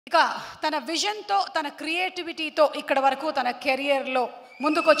ఇంకా తన విజన్తో తన క్రియేటివిటీతో ఇక్కడ వరకు తన కెరియర్లో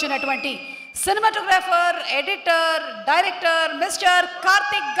ముందుకొచ్చినటువంటి cinematographer, editor, director mister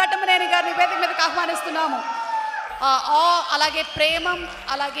Karthik Ghattamaneni గారిని వేదిక మీదకి ఆహ్వానిస్తున్నాము. అలాగే ప్రేమం,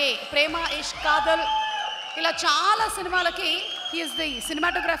 అలాగే ప్రేమ ఇష్ కాదల్, ఇలా చాలా సినిమాలకి హీఈస్ ది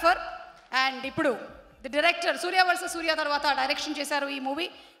సినిమాటోగ్రాఫర్. అండ్ ఇప్పుడు ది డైరెక్టర్, సూర్య వర్సెస్ సూర్య తర్వాత డైరెక్షన్ చేశారు ఈ మూవీ.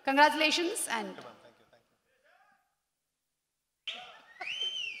 కంగ్రాచులేషన్స్. అండ్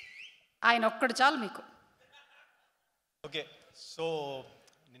ఆయన ఒక్కడు చాలు మీకు. ఓకే, సో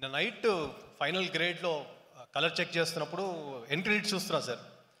నిన్న నైట్ ఫైనల్ గ్రేడ్లో కలర్ చెక్ చేస్తున్నప్పుడు ఎండ్ క్రెడిట్స్ చూస్తున్నా సార్.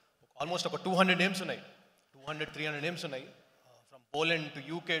 ఆల్మోస్ట్ ఒక 200 నేమ్స్ ఉన్నాయి, 200-300 నేమ్స్ ఉన్నాయి. From Poland to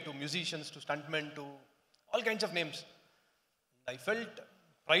UK to musicians to స్టంట్మెన్ to all kinds of names. I felt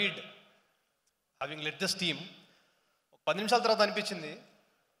pride having let this team. ఒక 10 నిమిషాల తర్వాత అనిపించింది,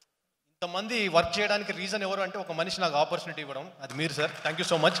 ఇంతమంది వర్క్ చేయడానికి రీజన్ ఎవరు అంటే ఒక మనిషి నాకు ఆపర్చునిటీ ఇవ్వడం, అది మీరు sir. Thank you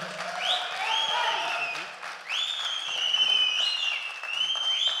so much.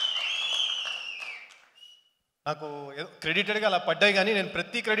 నాకు క్రెడిటెడ్గా అలా పడ్డాయి, కానీ నేను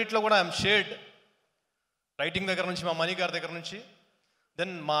ప్రతి క్రెడిట్లో కూడా ఐఎమ్ షేర్డ్. రైటింగ్ దగ్గర నుంచి, మా మనీ గారి దగ్గర నుంచి,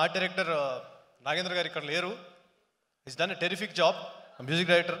 దెన్ మా ఆర్ట్ డైరెక్టర్ నాగేంద్ర గారు ఇక్కడ లేరు, is done a terrific job.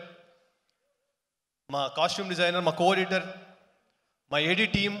 Music director, మా కాస్ట్యూమ్ డిజైనర్, మా కో ఎడిటర్, మా ఏడీ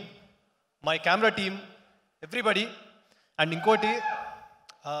team, my camera team, everybody. And ఇంకోటి,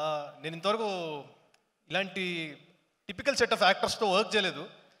 నేను ఇంతవరకు ఇలాంటి టిపికల్ సెట్ ఆఫ్ యాక్టర్స్తో వర్క్ చేయలేదు.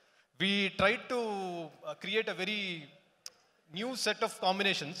 We tried to create a very new set of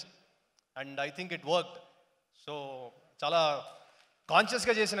combinations and I think it worked. So chala conscious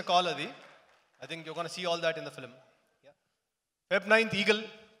ga chesina call adi. I think you're going to see all that in the film. Yeah. Feb 9th Eagle,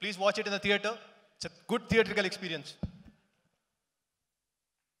 please watch it in the theater. It's a good theatrical experience.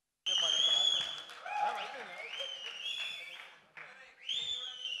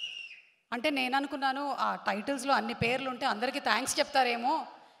 అంటే నేను అనుకున్నాను ఆ టైటిల్స్లో అన్ని పేర్లు ఉంటే అందరికీ thanks చెప్తారేమో,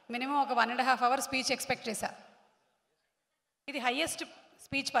 minimum ఒక 1.5 hours speech expect చేశా. ఇది highest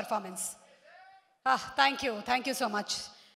speech performance. Thank you so much.